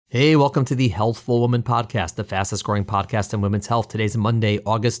Hey, welcome to the Healthful Woman Podcast, the fastest growing podcast in women's health. Today's Monday,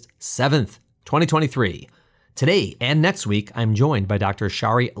 August 7th, 2023. Today and next week, I'm joined by Dr.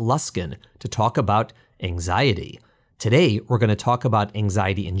 Shari Lusskin to talk about anxiety. Today, we're going to talk about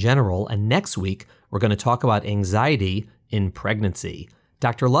anxiety in general, and next week, we're going to talk about anxiety in pregnancy.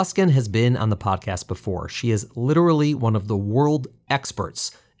 Dr. Lusskin has been on the podcast before. She is literally one of the world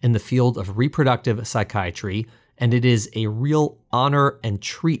experts in the field of reproductive psychiatry, and it is a real honor and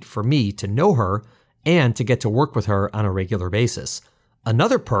treat for me to know her and to get to work with her on a regular basis.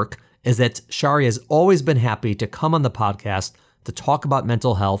 Another perk is that Shari has always been happy to come on the podcast to talk about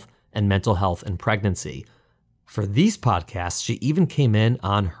mental health and mental health in pregnancy. For these podcasts, she even came in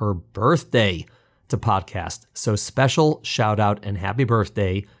on her birthday to podcast. So special shout out and happy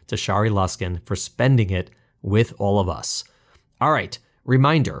birthday to Shari Lusskin for spending it with all of us. All right.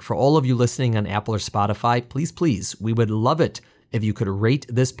 Reminder for all of you listening on Apple or Spotify, please, we would love it if you could rate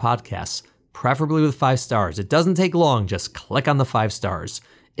this podcast, preferably with 5 stars. It doesn't take long. Just click on the 5 stars.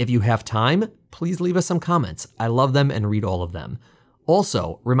 If you have time, please leave us some comments. I love them and read all of them.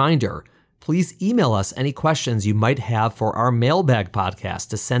 Also, reminder, please email us any questions you might have for our mailbag podcast.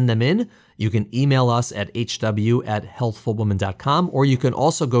 To send them in, you can email us at hw@healthfulwoman.com, or you can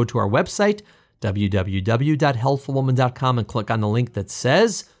also go to our website, www.healthfulwoman.com, and click on the link that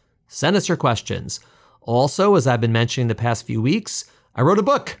says, send us your questions. Also, as I've been mentioning the past few weeks, I wrote a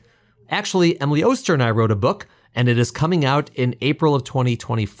book. Actually, Emily Oster and I wrote a book, and it is coming out in April of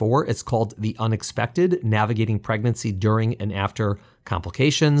 2024. It's called The Unexpected: Navigating Pregnancy During and After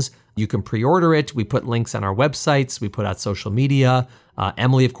Complications. You can pre-order it. We put links on our websites. We put out social media.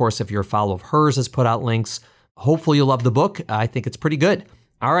 Emily, of course, if you're a follower of hers, has put out links. Hopefully you'll love the book. I think it's pretty good.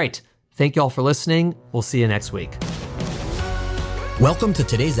 All right. Thank you all for listening. We'll see you next week. Welcome to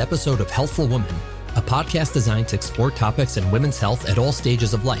today's episode of Healthful Woman, a podcast designed to explore topics in women's health at all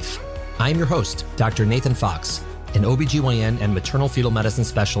stages of life. I'm your host, Dr. Nathan Fox, an OBGYN and maternal fetal medicine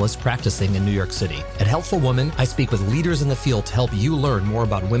specialist practicing in New York City. At Healthful Woman, I speak with leaders in the field to help you learn more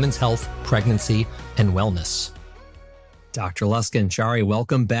about women's health, pregnancy, and wellness. Dr. Lusskin, Shari,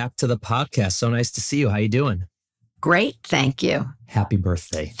 welcome back to the podcast. So nice to see you. How you doing? Great. Thank you. Happy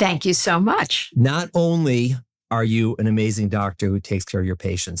birthday. Thank you so much. Not only are you an amazing doctor who takes care of your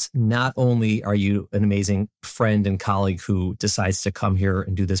patients, not only are you an amazing friend and colleague who decides to come here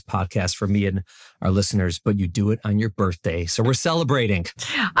and do this podcast for me and our listeners, but you do it on your birthday. So we're celebrating.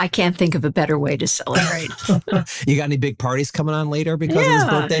 I can't think of a better way to celebrate. You got any big parties coming on later because of this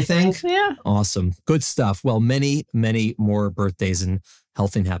birthday thing? Yeah. Awesome. Good stuff. Well, many, many more birthdays and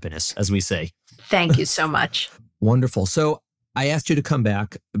health and happiness, as we say. Thank you so much. Wonderful. So I asked you to come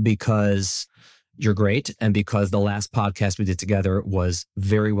back because you're great and because the last podcast we did together was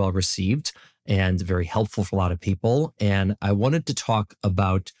very well received and very helpful for a lot of people. And I wanted to talk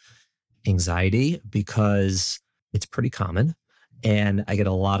about anxiety because it's pretty common and I get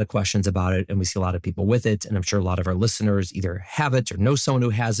a lot of questions about it and we see a lot of people with it. And I'm sure a lot of our listeners either have it or know someone who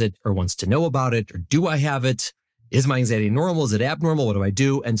has it or wants to know about it or do I have it? Is my anxiety normal? Is it abnormal? What do I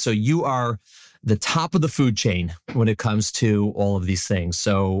do? And so you are the top of the food chain when it comes to all of these things.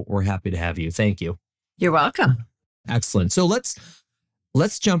 So we're happy to have you. Thank you. You're welcome. Excellent. So let's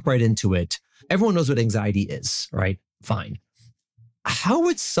jump right into it. Everyone knows what anxiety is, right? Fine. How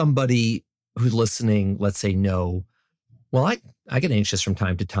would somebody who's listening, let's say, know, well, I get anxious from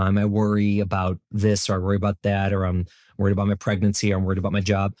time to time. I worry about this or I worry about that, or I'm worried about my pregnancy or I'm worried about my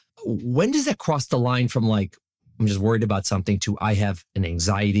job. When does that cross the line from like, I'm just worried about something to I have an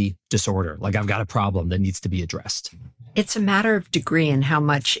anxiety disorder, like I've got a problem that needs to be addressed? It's a matter of degree and how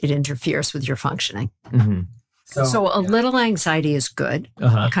much it interferes with your functioning. Mm-hmm. So a little anxiety is good.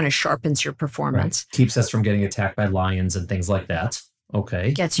 It kind of sharpens your performance. Right. Keeps us from getting attacked by lions and things like that.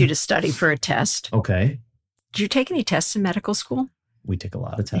 Okay. Gets you to study for a test. Okay. Did you take any tests in medical school? We take a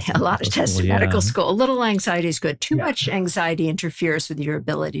lot of tests. Yeah, a lot of tests in medical school. A little anxiety is good. Too much anxiety interferes with your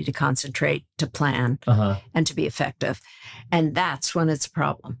ability to concentrate, to plan, and to be effective. And that's when it's a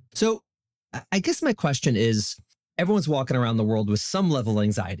problem. So I guess my question is, everyone's walking around the world with some level of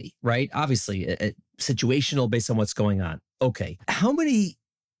anxiety, right? Obviously, situational based on what's going on. Okay. How many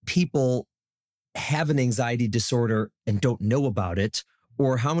people have an anxiety disorder and don't know about it?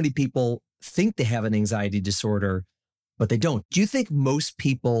 Or how many people think they have an anxiety disorder but they don't? Do you think most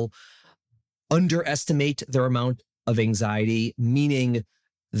people underestimate their amount of anxiety, meaning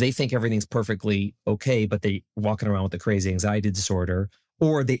they think everything's perfectly okay, but they're walking around with a crazy anxiety disorder?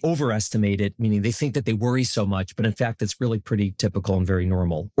 Or they overestimate it, meaning they think that they worry so much, but in fact, it's really pretty typical and very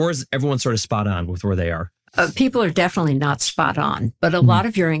normal? Or is everyone sort of spot on with where they are? People are definitely not spot on, but a lot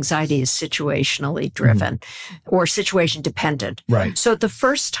of your anxiety is situationally driven or situation dependent. Right. So the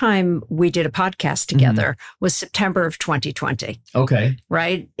first time we did a podcast together was September of 2020. Okay.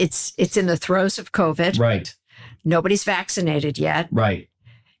 Right? It's in the throes of COVID. Right. Nobody's vaccinated yet. Right.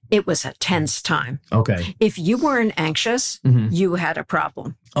 It was a tense time. Okay. If you weren't anxious, you had a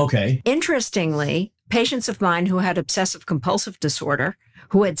problem. Okay. Interestingly, patients of mine who had obsessive compulsive disorder,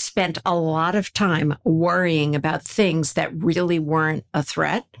 who had spent a lot of time worrying about things that really weren't a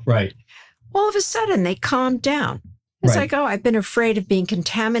threat, right, all of a sudden they calmed down. It's like, oh, I've been afraid of being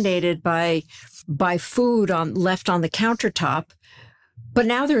contaminated by food left on the countertop, but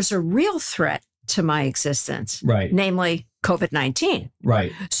now there's a real threat to my existence, right, namely COVID-19.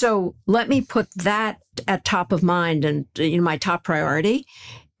 Right. So let me put that at top of mind and my top priority,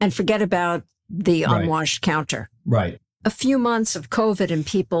 and forget about the unwashed counter. Right. A few months of COVID and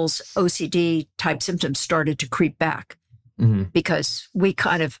people's OCD type symptoms started to creep back because we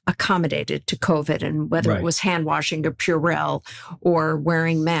kind of accommodated to COVID, and whether it was hand washing or Purell or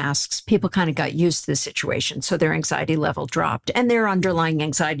wearing masks, people kind of got used to the situation. So their anxiety level dropped and their underlying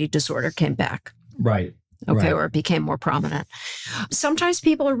anxiety disorder came back. Right. Okay. Or it became more prominent. Sometimes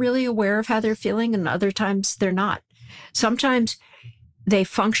people are really aware of how they're feeling and other times they're not. Sometimes they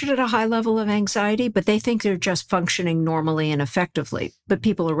function at a high level of anxiety, but they think they're just functioning normally and effectively. But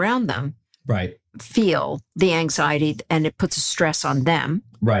people around them feel the anxiety and it puts a stress on them.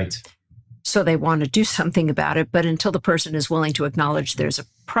 Right. So they want to do something about it. But until the person is willing to acknowledge there's a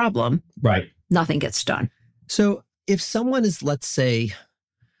problem, nothing gets done. So if someone is, let's say,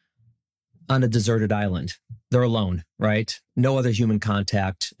 on a deserted island, they're alone, right? No other human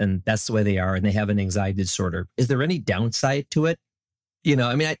contact, and that's the way they are, and they have an anxiety disorder. Is there any downside to it?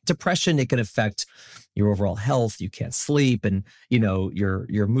 Depression, it can affect your overall health. You can't sleep, and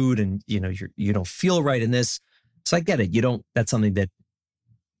your mood, and you don't feel right in this. So I get it. That's something that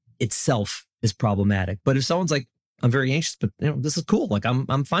itself is problematic. But if someone's like, I'm very anxious, but this is cool. Like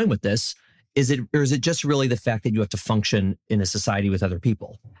I'm fine with this. Is it just really the fact that you have to function in a society with other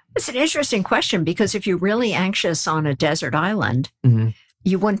people? It's an interesting question, because if you're really anxious on a desert island,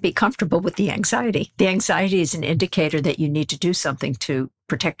 you wouldn't be comfortable with the anxiety. The anxiety is an indicator that you need to do something to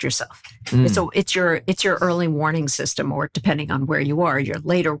protect yourself. So it's your early warning system, or depending on where you are, your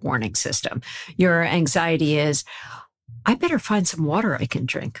later warning system. Your anxiety is, I better find some water I can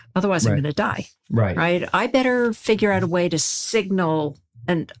drink. Otherwise I'm going to die. Right. I better figure out a way to signal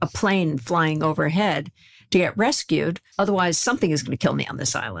a plane flying overhead to get rescued. Otherwise something is going to kill me on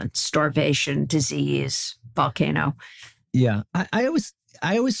this island. Starvation, disease, volcano. Yeah. I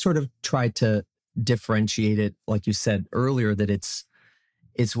always sort of try to differentiate it, like you said earlier, that it's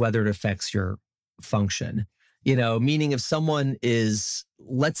whether it affects your function. Meaning if someone is,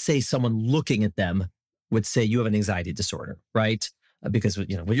 let's say someone looking at them would say you have an anxiety disorder, right? Because what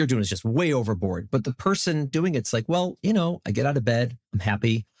you're doing is just way overboard. But the person doing it's like, well, I get out of bed, I'm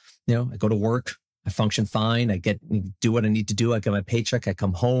happy, I go to work, I function fine, do what I need to do, I get my paycheck, I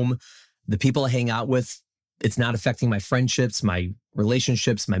come home, the people I hang out with, it's not affecting my friendships, my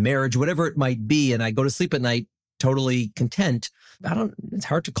relationships, my marriage, whatever it might be. And I go to sleep at night totally content. It's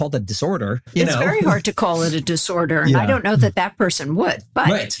hard to call that disorder. It's very hard to call it a disorder. And I don't know that person would.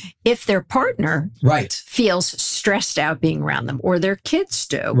 But if their partner feels stressed out being around them, or their kids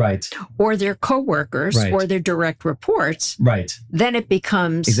do, or their coworkers, or their direct reports, then it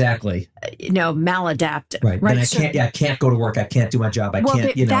becomes maladaptive. Then I can't go to work. I can't do my job.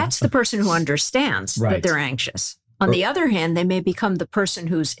 That's the person who understands that they're anxious. On the other hand, they may become the person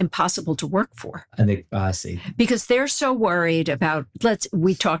who's impossible to work for. And I see. Because they're so worried about,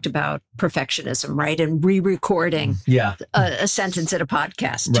 we talked about perfectionism, right? And re-recording a sentence at a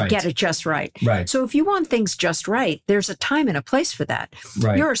podcast to get it just right. So if you want things just right, there's a time and a place for that.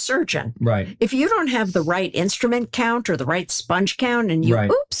 You're a surgeon. If you don't have the right instrument count or the right sponge count and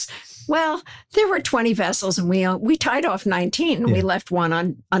well, there were 20 vessels and we tied off 19 and we left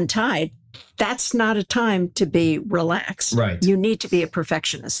one untied. That's not a time to be relaxed. You need to be a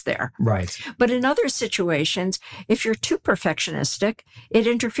perfectionist there. But in other situations, if you're too perfectionistic, it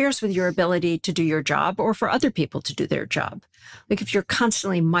interferes with your ability to do your job or for other people to do their job. Like if you're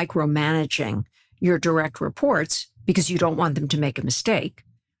constantly micromanaging your direct reports because you don't want them to make a mistake,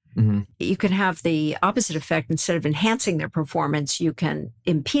 you can have the opposite effect. Instead of enhancing their performance, you can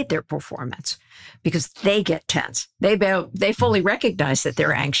impede their performance because they get tense. They fully recognize that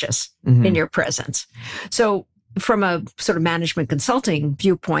they're anxious in your presence. So from a sort of management consulting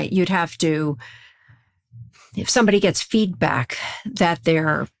viewpoint, you'd have to, if somebody gets feedback that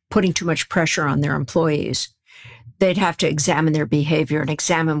they're putting too much pressure on their employees, they'd have to examine their behavior and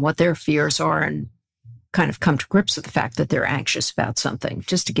examine what their fears are and kind of come to grips with the fact that they're anxious about something,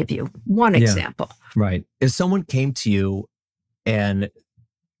 just to give you one example. Right. If someone came to you and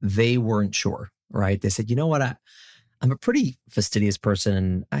they weren't sure, right? They said, you know what, I'm a pretty fastidious person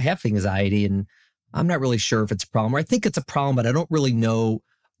and I have anxiety and I'm not really sure if it's a problem, or I think it's a problem, but I don't really know.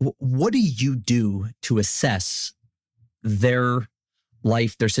 What do you do to assess their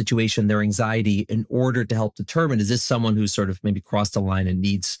life, their situation, their anxiety in order to help determine, is this someone who's sort of maybe crossed the line and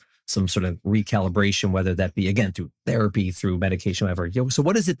needs some sort of recalibration, whether that be, again, through therapy, through medication, whatever. So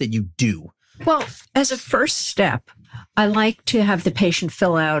what is it that you do? Well, as a first step, I like to have the patient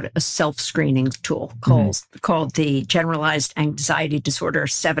fill out a self-screening tool called the Generalized Anxiety Disorder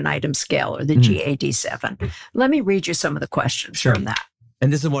 7-Item Scale, or the GAD-7. Let me read you some of the questions from that.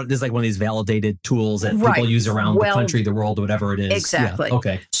 And this is like one of these validated tools that people use around the country, the world, whatever it is. Exactly. Yeah.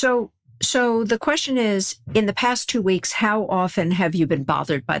 Okay. So the question is, in the past 2 weeks, how often have you been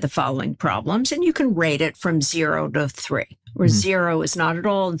bothered by the following problems? And you can rate it from 0 to 3, where 0 is not at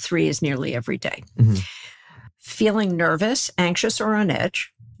all and 3 is nearly every day. Feeling nervous, anxious, or on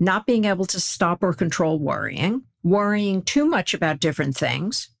edge, not being able to stop or control worrying, worrying too much about different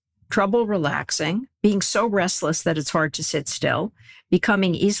things, trouble relaxing, being so restless that it's hard to sit still,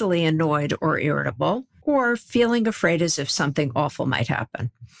 becoming easily annoyed or irritable, or feeling afraid as if something awful might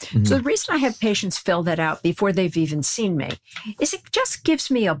happen. So the reason I have patients fill that out before they've even seen me is it just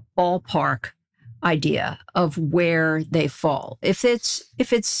gives me a ballpark idea of where they fall. If it's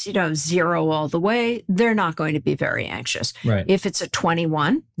 0 all the way, they're not going to be very anxious. Right. If it's a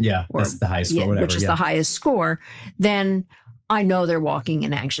 21, that's the highest score, whatever, which is the highest score, then I know they're walking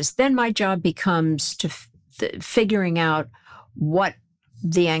in anxious. Then my job becomes to figuring out what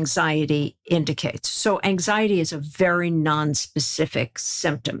the anxiety indicates. So anxiety is a very non-specific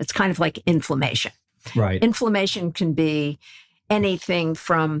symptom. It's kind of like inflammation. Right. Inflammation can be anything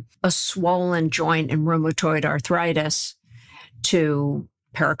from a swollen joint and rheumatoid arthritis to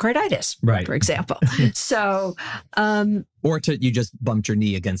pericarditis, for example. So, or you just bumped your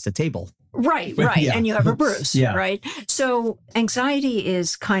knee against a table. Right. And you have a bruise, right? So anxiety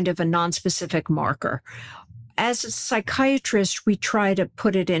is kind of a non-specific marker. As a psychiatrist, we try to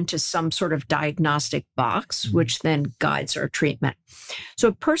put it into some sort of diagnostic box, which then guides our treatment. So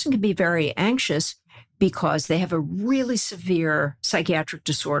a person can be very anxious because they have a really severe psychiatric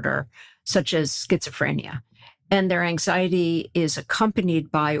disorder, such as schizophrenia. And their anxiety is accompanied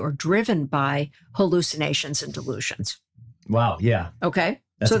by or driven by hallucinations and delusions. Wow. Yeah. Okay.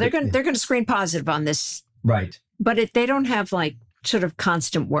 So they're going to screen positive on this. Right. But they don't have like sort of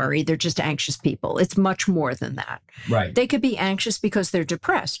constant worry. They're just anxious people. It's much more than that. Right. They could be anxious because they're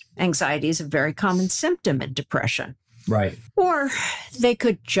depressed. Anxiety is a very common symptom in depression. Right. Or they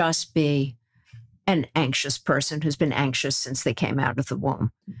could just be an anxious person who's been anxious since they came out of the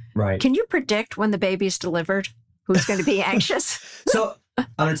womb. Right. Can you predict when the baby's delivered who's going to be anxious? So I'm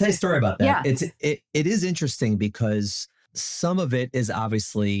going to tell you a story about that. Yeah. It is interesting because some of it is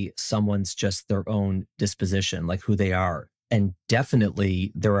obviously someone's just their own disposition, like who they are. And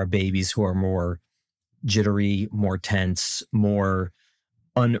definitely there are babies who are more jittery, more tense, more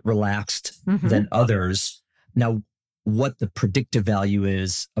unrelaxed than others. Now, what the predictive value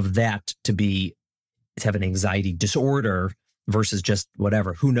is of that to have an anxiety disorder versus just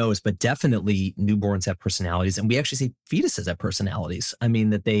whatever, who knows? But definitely newborns have personalities, and we actually see fetuses have personalities. I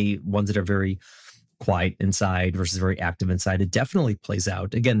mean, ones that are very quiet inside versus very active inside, it definitely plays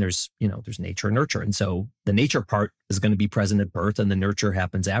out. Again, there's nature and nurture. And so the nature part is going to be present at birth and the nurture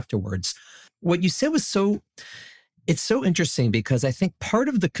happens afterwards. What you said was it's so interesting because I think part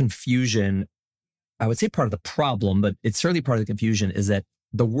of the confusion, I would say part of the problem, but it's certainly part of the confusion, is that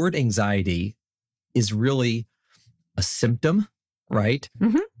the word anxiety is really a symptom, right?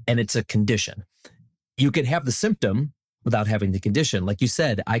 And it's a condition. You could have the symptom without having the condition. Like you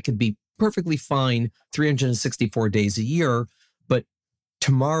said, I could be perfectly fine 364 days a year, but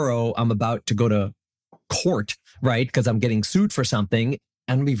tomorrow I'm about to go to court, right? Because I'm getting sued for something.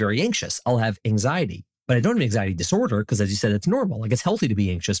 I'm going to be very anxious. I'll have anxiety, but I don't have an anxiety disorder because, as you said, it's normal. Like it's healthy to be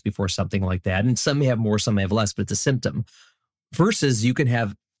anxious before something like that. And some may have more, some may have less, but it's a symptom. Versus you can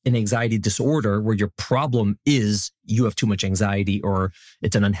have an anxiety disorder where your problem is you have too much anxiety or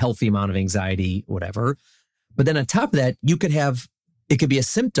it's an unhealthy amount of anxiety, whatever. But then on top of that, it could be a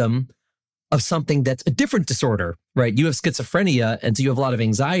symptom of something that's a different disorder, right? You have schizophrenia, and so you have a lot of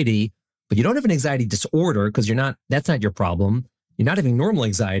anxiety, but you don't have an anxiety disorder because that's not your problem. You're not having normal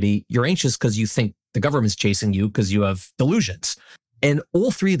anxiety. You're anxious because you think the government's chasing you because you have delusions. And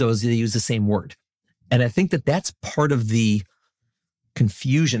all three of those, they use the same word. And I think that that's part of the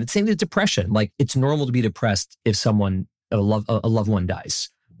confusion. It's same with depression. Like it's normal to be depressed if a loved one dies.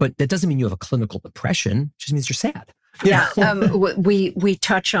 But that doesn't mean you have a clinical depression. It just means you're sad. Yeah. We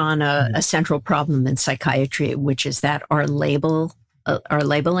touch on a central problem in psychiatry, which is that our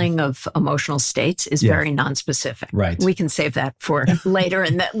labeling of emotional states is very nonspecific. Right. We can save that for later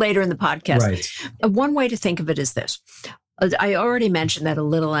in the podcast. Right. One way to think of it is this. I already mentioned that a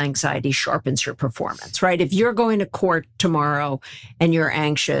little anxiety sharpens your performance, right? If you're going to court tomorrow and you're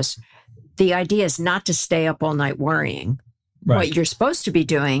anxious, the idea is not to stay up all night worrying. Right. What you're supposed to be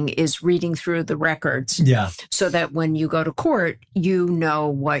doing is reading through the records so that when you go to court, you know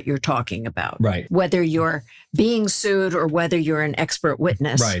what you're talking about. Right. Whether you're being sued or whether you're an expert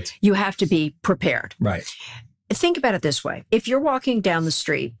witness, you have to be prepared. Right. Think about it this way. If you're walking down the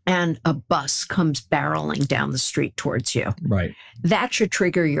street and a bus comes barreling down the street towards you, that should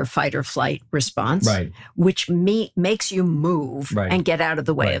trigger your fight or flight response, which makes you move and get out of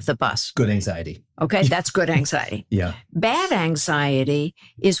the way of the bus. Good anxiety. Okay, that's good anxiety. Bad anxiety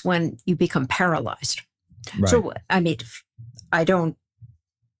is when you become paralyzed. So, I mean, I don't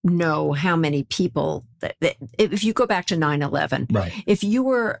know how many people that if you go back to 9/11, if you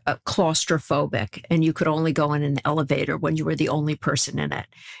were claustrophobic and you could only go in an elevator when you were the only person in it,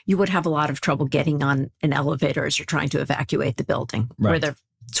 you would have a lot of trouble getting on an elevator as you're trying to evacuate the building where there are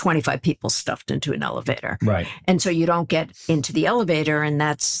 25 people stuffed into an elevator. And so you don't get into the elevator, and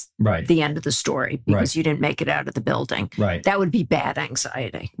that's the end of the story because you didn't make it out of the building. That would be bad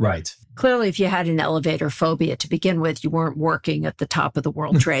anxiety. Clearly, if you had an elevator phobia to begin with, you weren't working at the top of the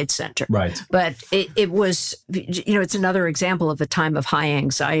World Trade Center. But it was, it's another example of a time of high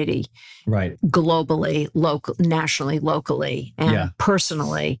anxiety. Globally, nationally, locally, and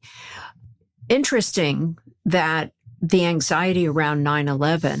personally. Interesting that the anxiety around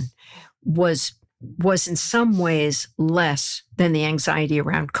 9/11 was in some ways less than the anxiety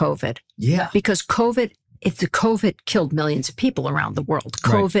around COVID. Because COVID killed millions of people around the world.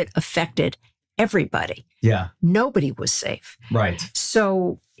 COVID affected everybody. Nobody was safe.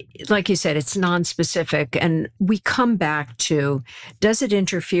 So, like you said, it's nonspecific. And we come back to, does it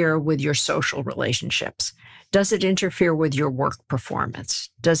interfere with your social relationships? Does it interfere with your work performance?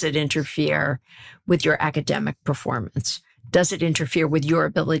 Does it interfere with your academic performance? Does it interfere with your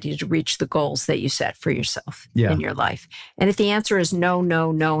ability to reach the goals that you set for yourself in your life? And if the answer is no,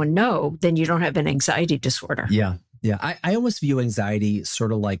 no, no, and no, then you don't have an anxiety disorder. I almost view anxiety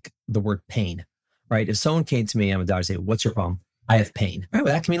sort of like the word pain, right? If someone came to me, I'm a doctor, say, what's your problem? I have pain. Right?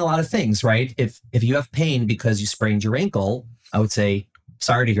 Well, that can mean a lot of things, right? If you have pain because you sprained your ankle, I would say,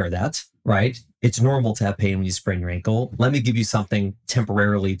 sorry to hear that, right? It's normal to have pain when you sprain your ankle. Let me give you something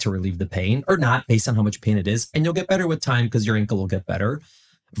temporarily to relieve the pain, or not, based on how much pain it is. And you'll get better with time because your ankle will get better.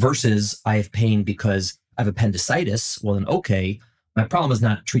 Versus I have pain because I have appendicitis. Well, then, okay, my problem is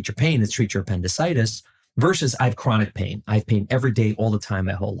not treat your pain, it's treat your appendicitis. Versus I have chronic pain. I have pain every day, all the time,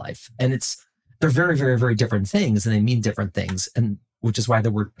 my whole life. And they're very, very, very different things, and they mean different things. And which is why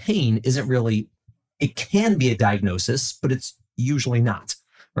the word pain isn't really, it can be a diagnosis, but it's usually not.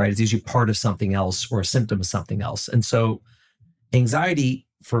 Right? It's usually part of something else or a symptom of something else. And so anxiety,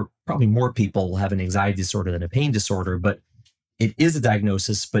 for probably more people, will have an anxiety disorder than a pain disorder, but it is a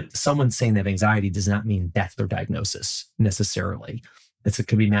diagnosis. But someone saying they have anxiety does not mean that's their diagnosis necessarily. It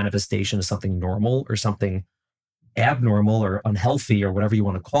could be manifestation of something normal or something abnormal or unhealthy or whatever you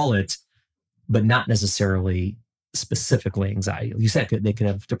want to call it, but not necessarily specifically anxiety. You said they could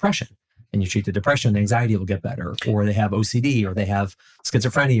have depression. And you treat the depression, the anxiety will get better, or they have OCD, or they have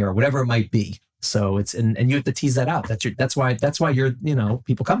schizophrenia, or whatever it might be. So it's and you have to tease that out. That's why you're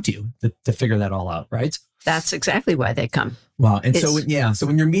people come to you to figure that all out, right? That's exactly why they come. Wow. And so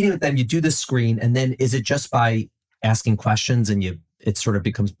when you're meeting with them, you do this screen, and then is it just by asking questions and it sort of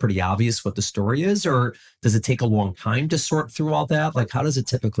becomes pretty obvious what the story is, or does it take a long time to sort through all that? Like, how does it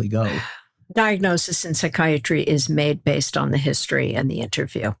typically go? Diagnosis in psychiatry is made based on the history and the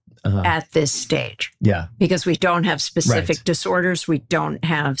interview. At this stage. Because we don't have specific disorders. We don't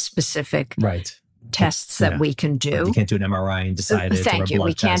have specific tests that we can do. You can't do an MRI and decide it. Thank you.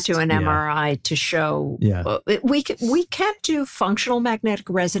 We can't do an MRI to show. We can't do functional magnetic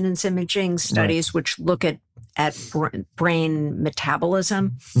resonance imaging studies, which look at brain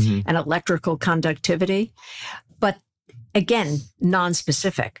metabolism and electrical conductivity. But again,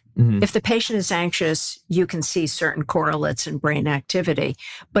 nonspecific. If the patient is anxious, you can see certain correlates in brain activity,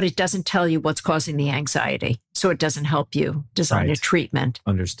 but it doesn't tell you what's causing the anxiety. So it doesn't help you design a treatment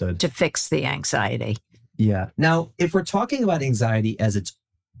to fix the anxiety. Now, if we're talking about anxiety as its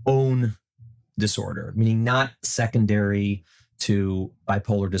own disorder, meaning not secondary to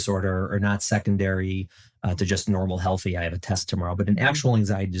bipolar disorder or not secondary to just normal healthy, I have a test tomorrow, but an actual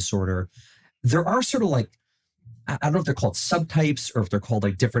anxiety disorder, there are sort of like, I don't know if they're called subtypes or if they're called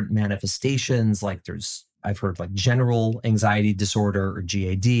like different manifestations. Like I've heard like general anxiety disorder or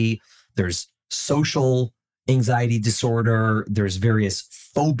GAD. There's social anxiety disorder. There's various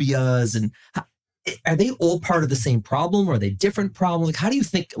phobias. And are they all part of the same problem? Or are they different problems? Like, how do you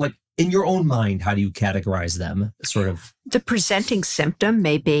think, like in your own mind, how do you categorize them sort of? The presenting symptom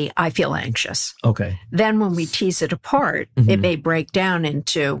may be, I feel anxious. Okay. Then when we tease it apart, it may break down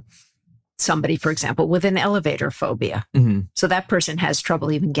into somebody, for example, with an elevator phobia. So that person has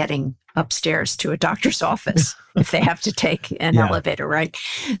trouble even getting upstairs to a doctor's office if they have to take an elevator, right?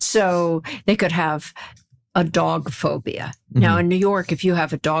 So they could have a dog phobia. Now in New York, if you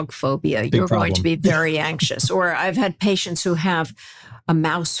have a dog phobia, you're going to be very anxious. Or I've had patients who have a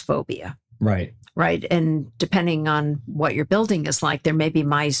mouse phobia. Right. Right. And depending on what your building is like, there may be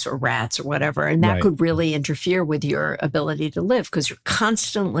mice or rats or whatever. And that could really interfere with your ability to live because you're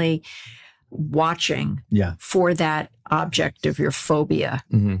constantly watching for that object of your phobia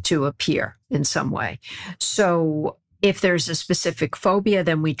to appear in some way. So if there's a specific phobia,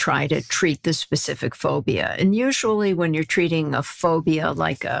 then we try to treat the specific phobia. And usually when you're treating a phobia,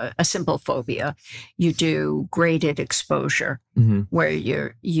 like a simple phobia, you do graded exposure where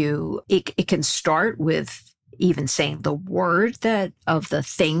it can start with even saying the word of the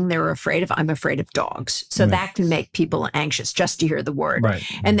thing they're afraid of. I'm afraid of dogs. So that can make people anxious just to hear the word. Right.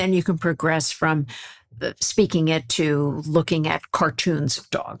 And then you can progress from speaking it to looking at cartoons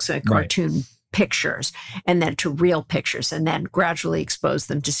of dogs, cartoon pictures, and then to real pictures, and then gradually expose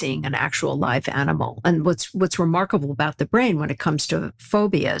them to seeing an actual live animal. And what's remarkable about the brain when it comes to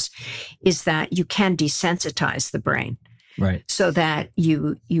phobias is that you can desensitize the brain. Right. So that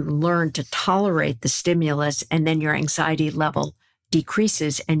you learn to tolerate the stimulus, and then your anxiety level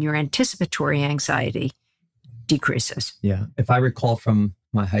decreases and your anticipatory anxiety decreases. Yeah. If I recall from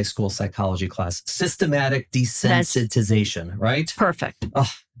my high school psychology class, systematic desensitization, right? Perfect.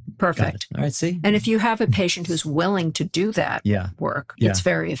 Oh, perfect. All right, see? And if you have a patient who's willing to do that work, it's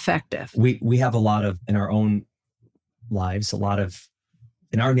very effective. We have a lot of, in our own lives,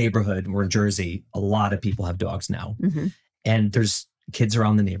 in our neighborhood, we're in Jersey, a lot of people have dogs now. And there's kids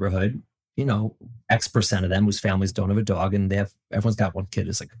around the neighborhood, X% of them whose families don't have a dog, and everyone's got one kid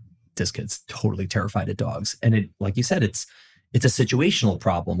who's like, this kid's totally terrified of dogs. And it, like you said, it's a situational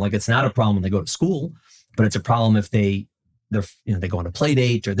problem. Like it's not a problem when they go to school, but it's a problem if they go on a play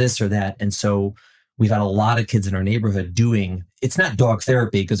date or this or that. And so we've had a lot of kids in our neighborhood it's not dog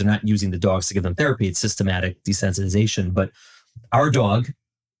therapy because they're not using the dogs to give them therapy. It's systematic desensitization. But our dog,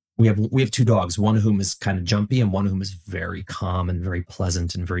 we have two dogs, one of whom is kind of jumpy and one of whom is very calm and very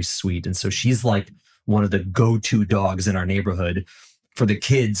pleasant and very sweet. And so she's like one of the go-to dogs in our neighborhood for the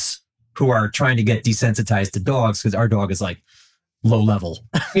kids who are trying to get desensitized to dogs, because our dog is like low level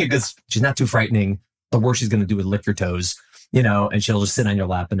because she's not too frightening. The worst she's going to do is lick your toes, and she'll just sit on your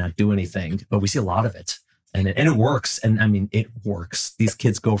lap and not do anything. But we see a lot of it, and it works. And I mean, it works. These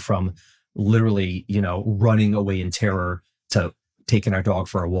kids go from literally, running away in terror to taking our dog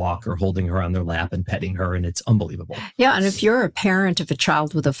for a walk or holding her on their lap and petting her. And it's unbelievable. Yeah. And if you're a parent of a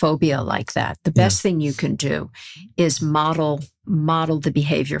child with a phobia like that, the best thing you can do is model the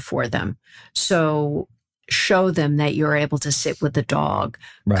behavior for them. So show them that you're able to sit with the dog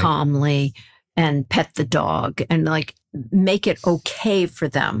calmly and pet the dog and like make it okay for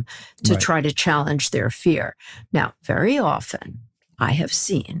them to try to challenge their fear. Now, very often I have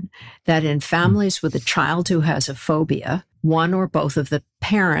seen that in families with a child who has a phobia, one or both of the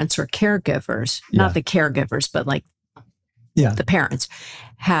parents or caregivers, not the caregivers, but like the parents,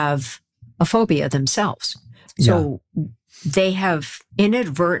 have a phobia themselves. So they have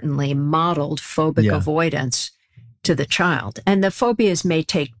inadvertently modeled phobic avoidance to the child. And the phobias may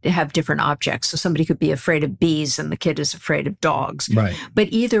have different objects. So somebody could be afraid of bees and the kid is afraid of dogs. Right. But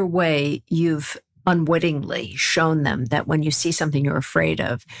either way, you've unwittingly shown them that when you see something you're afraid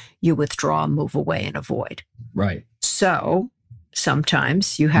of, you withdraw, move away, and avoid. Right. So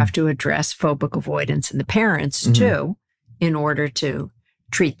sometimes you have to address phobic avoidance in the parents too, in order to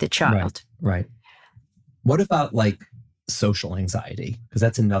treat the child. Right. What about like social anxiety? Because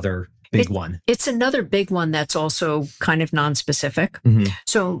that's another big one. It's another big one that's also kind of nonspecific.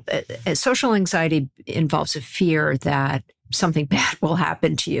 So social anxiety involves a fear that something bad will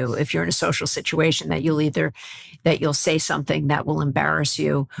happen to you if you're in a social situation, that you'll say something that will embarrass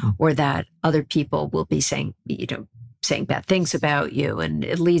you, or that other people will be saying bad things about you, and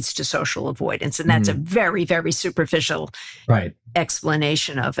it leads to social avoidance. And that's a very, very superficial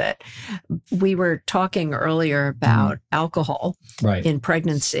explanation of it. We were talking earlier about alcohol in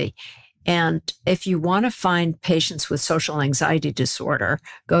pregnancy. And if you want to find patients with social anxiety disorder,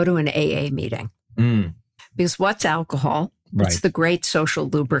 go to an AA meeting. Because what's alcohol? Right. It's the great social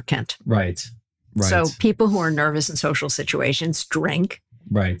lubricant. Right. Right. So people who are nervous in social situations drink.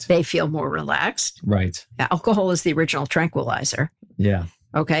 Right. They feel more relaxed. Right. Alcohol is the original tranquilizer. Yeah.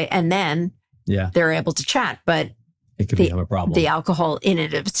 Okay. And then they're able to chat. But it could become a problem. The alcohol in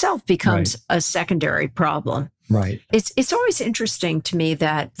and of itself becomes a secondary problem. Right. It's always interesting to me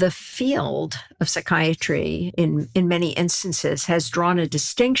that the field of psychiatry in many instances has drawn a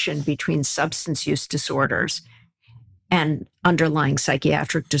distinction between substance use disorders and underlying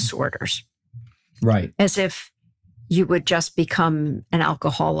psychiatric disorders. Right. As if you would just become an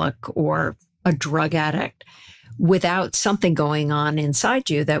alcoholic or a drug addict without something going on inside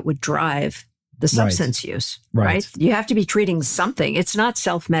you that would drive the substance use, right? You have to be treating something. It's not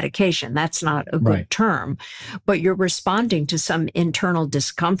self-medication. That's not a good term, but you're responding to some internal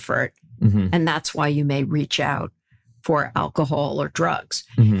discomfort. Mm-hmm. And that's why you may reach out for alcohol or drugs.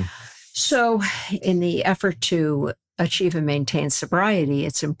 Mm-hmm. So in the effort to achieve and maintain sobriety,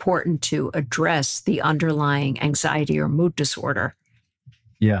 it's important to address the underlying anxiety or mood disorder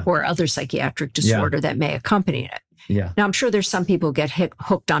or other psychiatric disorder that may accompany it. Yeah. Now, I'm sure there's some people who get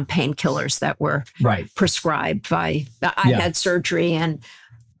hooked on painkillers that were prescribed by, I had surgery and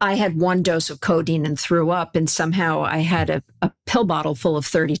I had one dose of codeine and threw up, and somehow I had a pill bottle full of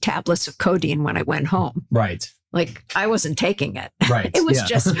 30 tablets of codeine when I went home. Right. Like I wasn't taking it. Right. It was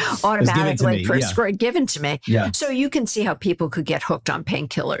just automatically given to me. Yeah. So you can see how people could get hooked on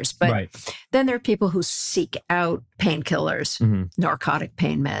painkillers. But then there are people who seek out painkillers, narcotic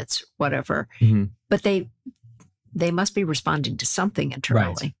pain meds, whatever. Mm-hmm. But they must be responding to something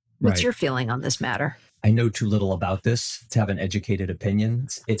internally. What's your feeling on this matter? I know too little about this to have an educated opinion.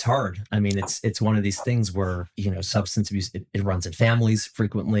 It's hard. I mean, it's one of these things where, substance abuse, it runs in families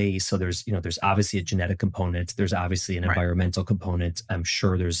frequently. So there's obviously a genetic component. There's obviously an environmental component. I'm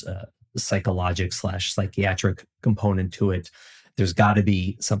sure there's a psychologic/psychiatric component to it. There's got to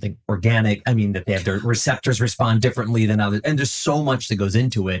be something organic. I mean, that they have their receptors respond differently than others. And there's so much that goes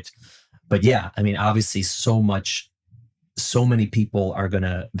into it. But obviously so many people are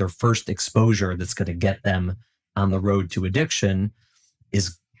their first exposure that's going to get them on the road to addiction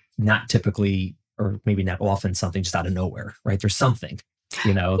is not typically, or maybe not often, something just out of nowhere, right? There's something,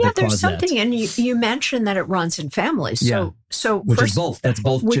 that there's something. And you mentioned that it runs in families. So which is both. That's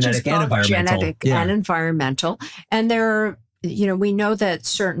both genetic and environmental. Genetic and environmental. And there are, we know that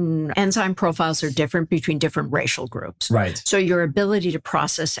certain enzyme profiles are different between different racial groups. Right. So your ability to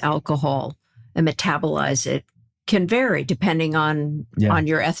process alcohol and metabolize it can vary depending on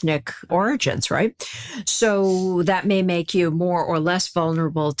your ethnic origins, right? So that may make you more or less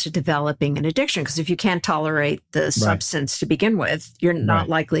vulnerable to developing an addiction, because if you can't tolerate the substance to begin with, you're not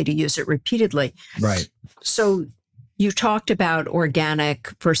likely to use it repeatedly. Right. So you talked about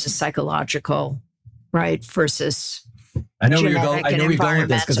organic versus psychological, right? Versus I know where you're going. I know where you're going with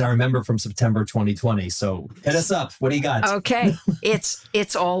this because I remember from September 2020. So hit us up. What do you got? Okay,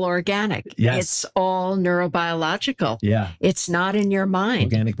 it's all organic. Yes. It's all neurobiological. Yeah, it's not in your mind.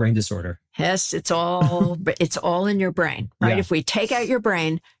 Organic brain disorder. Yes, it's all in your brain, right? Yeah. If we take out your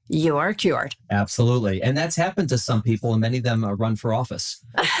brain, you are cured. Absolutely, and that's happened to some people, and many of them run for office.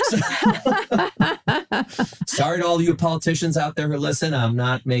 Sorry to all you politicians out there who listen. I'm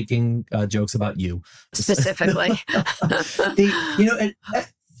not making jokes about you specifically.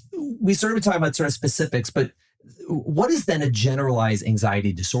 We sort of talk about sort of specifics, but what is then a generalized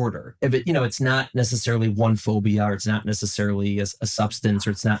anxiety disorder? If it's not necessarily one phobia, or it's not necessarily a substance,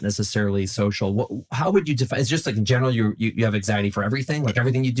 or it's not necessarily social. How would you define? It's just like in general, you have anxiety for everything. Like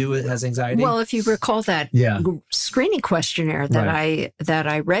everything you do has anxiety. Well, if you recall that screening questionnaire that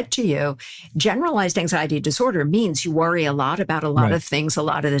I read to you, generalized anxiety disorder means you worry a lot about a lot of things a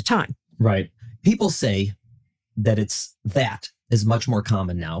lot of the time. Right. People say that that is much more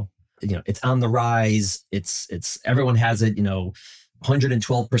common now. It's on the rise. It's everyone has it.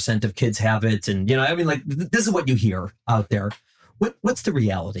 112% of kids have it, and this is what you hear out there. What's the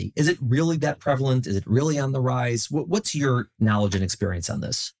reality? Is it really that prevalent? Is it really on the rise? What's your knowledge and experience on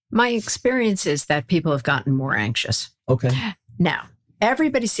this? My experience is that people have gotten more anxious. Okay. Now,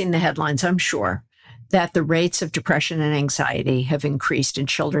 everybody's seen the headlines, I'm sure, that the rates of depression and anxiety have increased in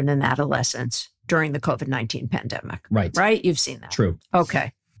children and adolescents during the COVID-19 pandemic. Right. Right? You've seen that. True.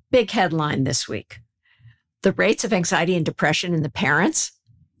 Okay. Big headline this week. The rates of anxiety and depression in the parents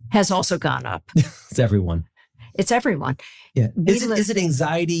has also gone up. It's everyone. It's everyone. Yeah. Is it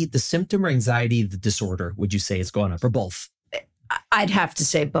anxiety, the symptom, or anxiety, the disorder? Would you say it's gone up, or both? I'd have to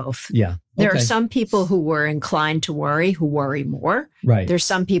say both. Yeah. There are some people who were inclined to worry, who worry more. Right. There's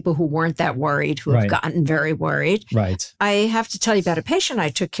some people who weren't that worried, who have gotten very worried. Right. I have to tell you about a patient I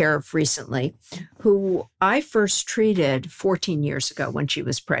took care of recently who I first treated 14 years ago when she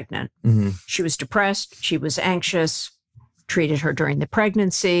was pregnant. Mm-hmm. She was depressed. She was anxious. Treated her during the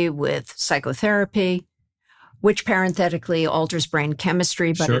pregnancy with psychotherapy, which parenthetically alters brain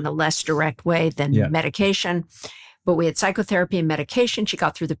chemistry, but in a less direct way than medication. But we had psychotherapy and medication. She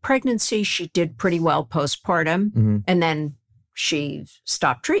got through the pregnancy. She did pretty well postpartum. And then she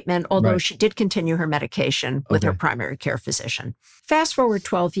stopped treatment, although she did continue her medication with her primary care physician. Fast forward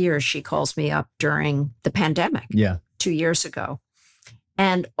 12 years, she calls me up during the pandemic 2 years ago.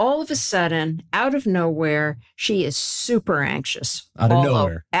 And all of a sudden, out of nowhere, she is super anxious. Out of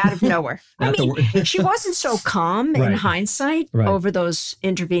nowhere. Out of nowhere. I mean, she wasn't so calm in hindsight over those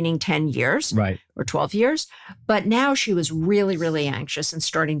intervening 10 years or 12 years. But now she was really, really anxious and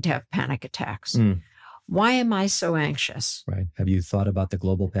starting to have panic attacks. Why am I so anxious? Right. Have you thought about the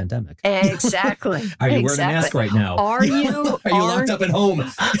global pandemic? Exactly. Are you wearing a mask right now? Are you locked up at home?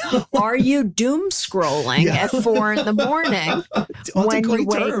 Are you doom scrolling at 4 a.m. when you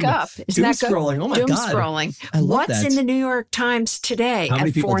wake up? Isn't that good? Doom scrolling. Oh my God. Doom scrolling. I love What's in the New York Times today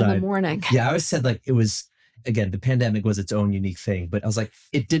at 4 a.m? Yeah, I always said like it was, again, the pandemic was its own unique thing, but I was like,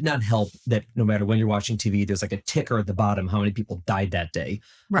 it did not help that no matter when you're watching TV, there's like a ticker at the bottom, how many people died that day.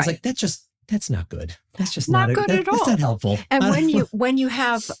 I was like, that's not good. That's just not good at all. That's not helpful. And when you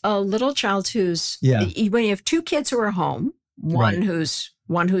have a little child who's when you have two kids who are home, one who's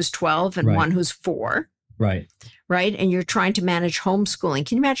 12 and one who's 4. Right. And you're trying to manage homeschooling.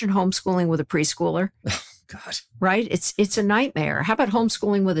 Can you imagine homeschooling with a preschooler? Oh, God. Right? It's a nightmare. How about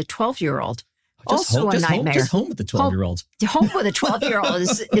homeschooling with a 12-year-old? Also a nightmare. Just home with the 12-year-old. Home with a 12-year-old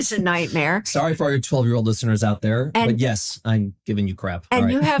is a nightmare. Sorry for all your 12-year-old listeners out there, but yes, I'm giving you crap.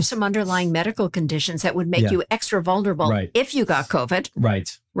 And you have some underlying medical conditions that would make you extra vulnerable if you got COVID.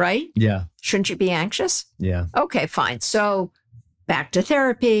 Right? Yeah. Shouldn't you be anxious? Yeah. Okay, fine. So back to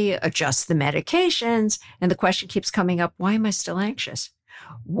therapy, adjust the medications, and the question keeps coming up, why am I still anxious?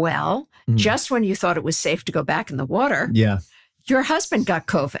 Well, just when you thought it was safe to go back in the water, your husband got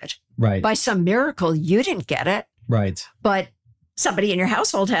COVID. By some miracle, you didn't get it. But somebody in your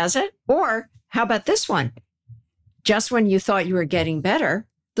household has it. Or how about this one? Just when you thought you were getting better,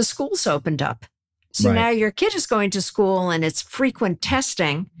 the schools opened up. So now your kid is going to school and it's frequent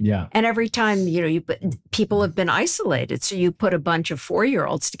testing. And every time, people have been isolated. So you put a bunch of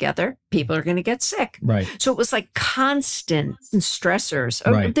 4-year-olds together, people are going to get sick. So it was like constant stressors.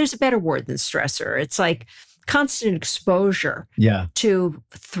 Oh, there's a better word than stressor. It's like constant exposure to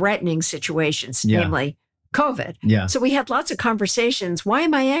threatening situations, namely COVID. So we had lots of conversations. Why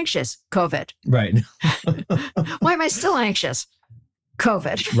am I anxious? COVID. Why am I still anxious?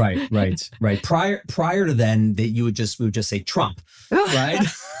 COVID. Right. Prior to then, that we would just say Trump, right?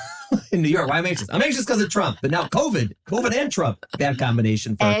 In New York, why am I anxious? I'm anxious because of Trump, but now COVID and Trump, bad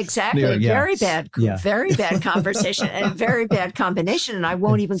combination. For exactly, New York, very bad conversation and very bad combination. And I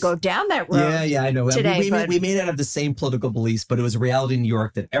won't even go down that road. I know. Today, we may not have the same political beliefs, but it was a reality in New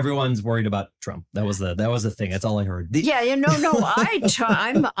York that everyone's worried about Trump. That was the thing. That's all I heard.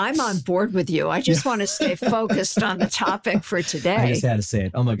 I'm on board with you. I just want to stay focused on the topip for today. I just had to say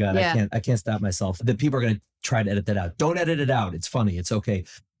it. Oh my God, I can't stop myself. The people are going to try to edit that out. Don't edit it out. It's funny. It's okay.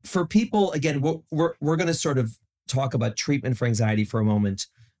 For people, again, we're going to sort of talk about treatment for anxiety for a moment.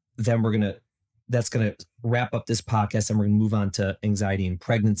 Then that's going to wrap up this podcast, and we're going to move on to anxiety and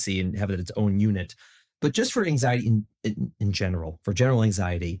pregnancy and have it its own unit. But just for anxiety in general, for general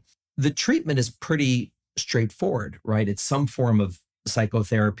anxiety, the treatment is pretty straightforward, right? It's some form of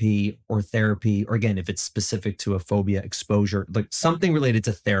psychotherapy or therapy, or again, if it's specific to a phobia exposure, like something related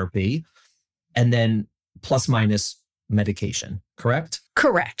to therapy, and then plus minus medication, correct?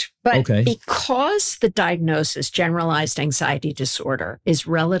 Correct. But because the diagnosis, generalized anxiety disorder, is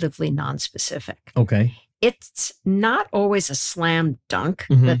relatively nonspecific, it's not always a slam dunk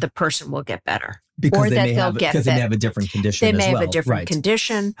that the person will get better. Because they may have a different condition. They may have a different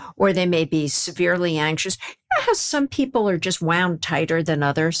condition, or they may be severely anxious. You know how some people are just wound tighter than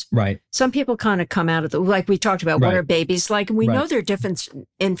others? Some people kind of come out of like we talked about, what are babies like? And we know they're different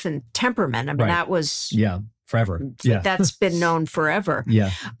infant temperament. I mean, that was... forever. That's been known forever.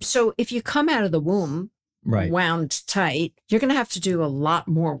 So if you come out of the womb wound tight, you're going to have to do a lot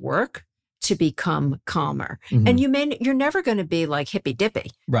more work to become calmer. And you're never going to be like hippy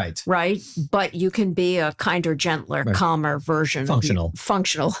dippy. Right. But you can be a kinder, gentler, calmer version. Functional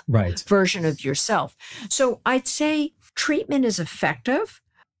version of yourself. So I'd say treatment is effective,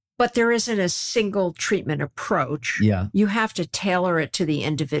 But there isn't a single treatment approach. Yeah. You have to tailor it to the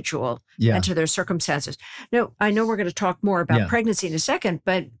individual and to their circumstances. Now, I know we're going to talk more about pregnancy in a second,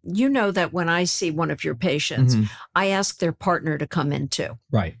 but you know that when I see one of your patients, I ask their partner to come in too.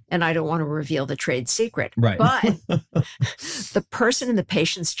 Right. And I don't want to reveal the trade secret. Right. But the person in the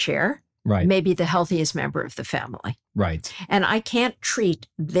patient's chair may be the healthiest member of the family. Right. And I can't treat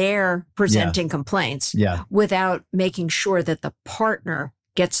their presenting complaints without making sure that the partner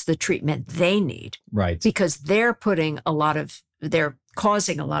gets the treatment they need. Right. Because they're causing a lot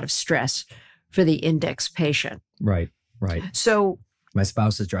of stress for the index patient. Right. Right. So my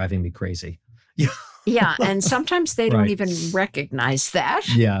spouse is driving me crazy. Yeah. And sometimes they don't even recognize that.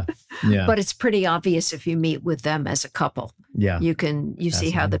 Yeah. Yeah. But it's pretty obvious if you meet with them as a couple. Yeah. You see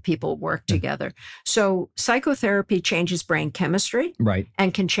how the people work together. So psychotherapy changes brain chemistry. Right.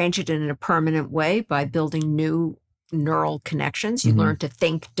 And can change it in a permanent way by building new neural connections. You learn to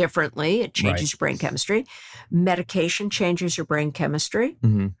think differently. It changes your brain chemistry. Medication changes your brain chemistry.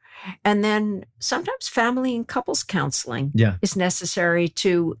 And then sometimes family and couples counseling is necessary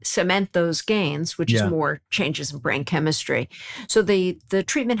to cement those gains, which is more changes in brain chemistry. So the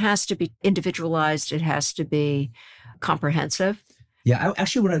treatment has to be individualized. It has to be comprehensive. Yeah, I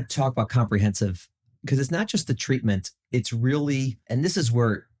actually want to talk about comprehensive because it's not just the treatment. It's really, and this is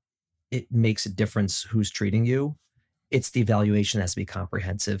where it makes a difference who's treating you. It's the evaluation has to be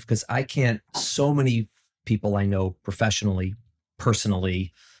comprehensive because so many people I know professionally,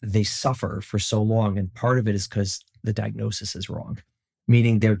 personally, they suffer for so long. And part of it is because the diagnosis is wrong,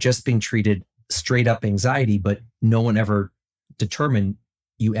 meaning they're just being treated straight up anxiety, but no one ever determined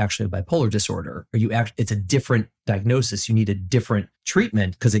you actually have bipolar disorder or it's a different diagnosis. You need a different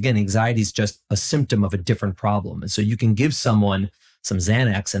treatment because again, anxiety is just a symptom of a different problem. And so you can give someone some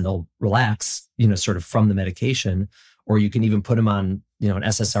Xanax and they'll relax, sort of from the medication. Or you can even put them on, an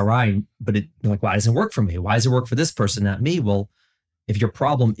SSRI, but why doesn't it work for me? Why does it work for this person, not me? Well, if your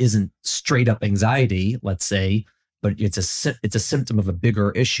problem isn't straight up anxiety, let's say, but it's a symptom of a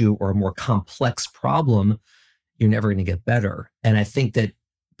bigger issue or a more complex problem, you're never going to get better. And I think that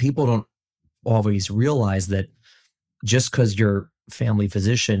people don't always realize that just because your family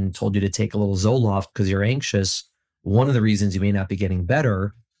physician told you to take a little Zoloft because you're anxious, one of the reasons you may not be getting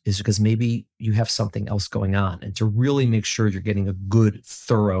better is because maybe you have something else going on. And to really make sure you're getting a good,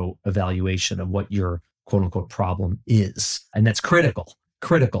 thorough evaluation of what your quote unquote problem is. And that's critical.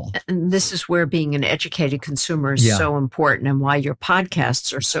 And this is where being an educated consumer is so important and why your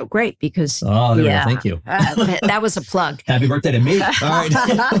podcasts are so great because... Oh, there we go. Thank you. That was a plug. Happy birthday to me. All right.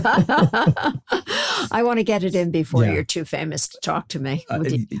 I want to get it in before you're too famous to talk to me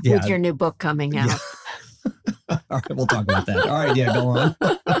with your new book coming out. All right, we'll talk about that. All right, go on.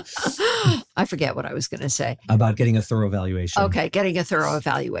 I forget what I was going to say. About getting a thorough evaluation. Okay, getting a thorough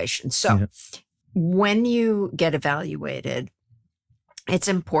evaluation. So when you get evaluated, it's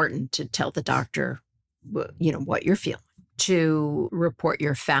important to tell the doctor, what you're feeling, to report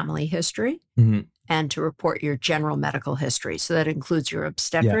your family history and to report your general medical history. So that includes your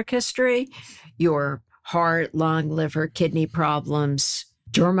obstetric history, your heart, lung, liver, kidney problems,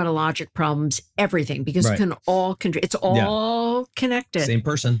 dermatologic problems, everything, because it can all it's all connected. Same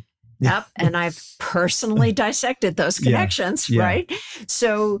person. Yep. And I've personally dissected those connections, right?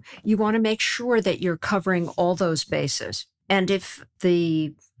 So you want to make sure that you're covering all those bases. And if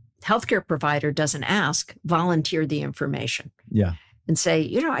the healthcare provider doesn't ask, volunteer the information. Yeah. And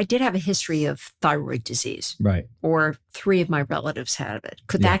say, I did have a history of thyroid disease. Right. Or 3 of my relatives had it.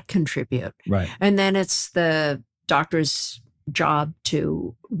 Could that contribute? Right. And then it's the doctor's job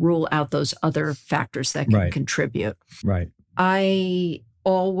to rule out those other factors that can contribute. Right. I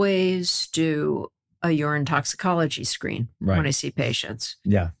always do a urine toxicology screen when I see patients.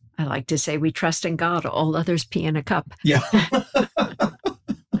 Yeah. I like to say we trust in God, all others pee in a cup. Yeah.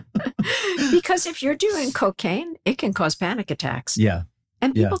 Because if you're doing cocaine, it can cause panic attacks. Yeah.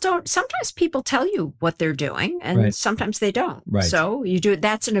 And people don't, sometimes people tell you what they're doing and sometimes they don't. Right. So you do,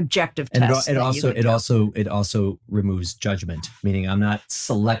 that's an objective test. And it also removes judgment, meaning I'm not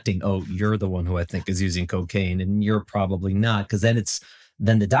selecting, you're the one who I think is using cocaine and you're probably not. Because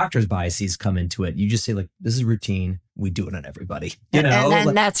then the doctor's biases come into it. You just say this is routine. We do it on everybody. And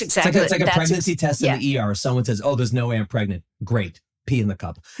that's exactly. It's like a pregnancy test in the ER. Someone says, there's no way I'm pregnant. Great. Pee in the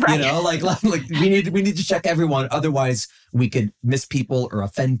cup. Right. We need to check everyone. Otherwise we could miss people or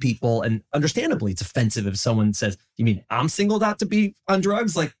offend people. And understandably, it's offensive if someone says, you mean I'm singled out to be on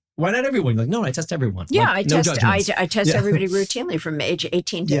drugs? Why not everyone? No, I test everyone. Yeah, I test everybody routinely from age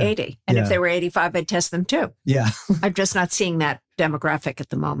 18 to 80. And if they were 85, I'd test them too. Yeah. I'm just not seeing that demographic at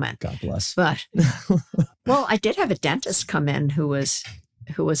the moment. God bless. But, well, I did have a dentist come in who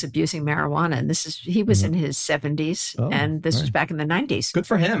who was abusing marijuana. And he was in his 70s, and this was back in the 90s. Good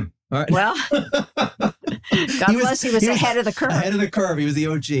for him. All right. Well, God bless, he was ahead of the curve. Ahead of the curve. He was the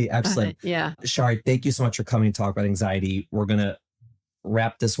OG. Excellent. Yeah. Shari, thank you so much for coming to talk about anxiety. We're going to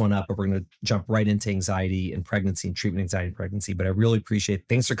wrap this one up, but we're going to jump right into anxiety and pregnancy and treatment anxiety and pregnancy. But I really appreciate it.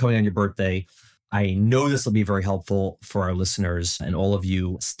 Thanks for coming on your birthday. I know this will be very helpful for our listeners and all of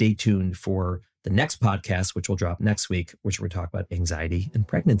you. Stay tuned for the next podcast, which will drop next week, which we're talking about anxiety and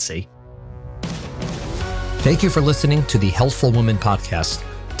pregnancy. Thank you for listening to the Healthful Woman Podcast.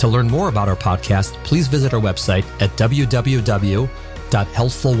 To learn more about our podcast, please visit our website at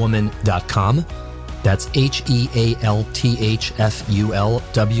www.healthfulwoman.com. That's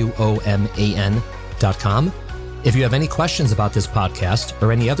HEALTHFULWOMAN.com. If you have any questions about this podcast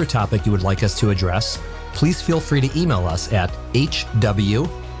or any other topic you would like us to address, please feel free to email us at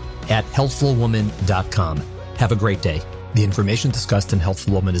hw@healthfulwoman.com. Have a great day. The information discussed in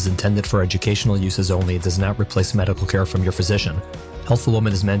Healthful Woman is intended for educational uses only. It does not replace medical care from your physician. Healthful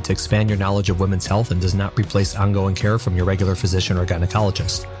Woman is meant to expand your knowledge of women's health and does not replace ongoing care from your regular physician or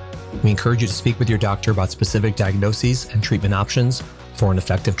gynecologist. We encourage you to speak with your doctor about specific diagnoses and treatment options for an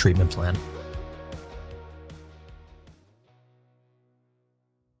effective treatment plan.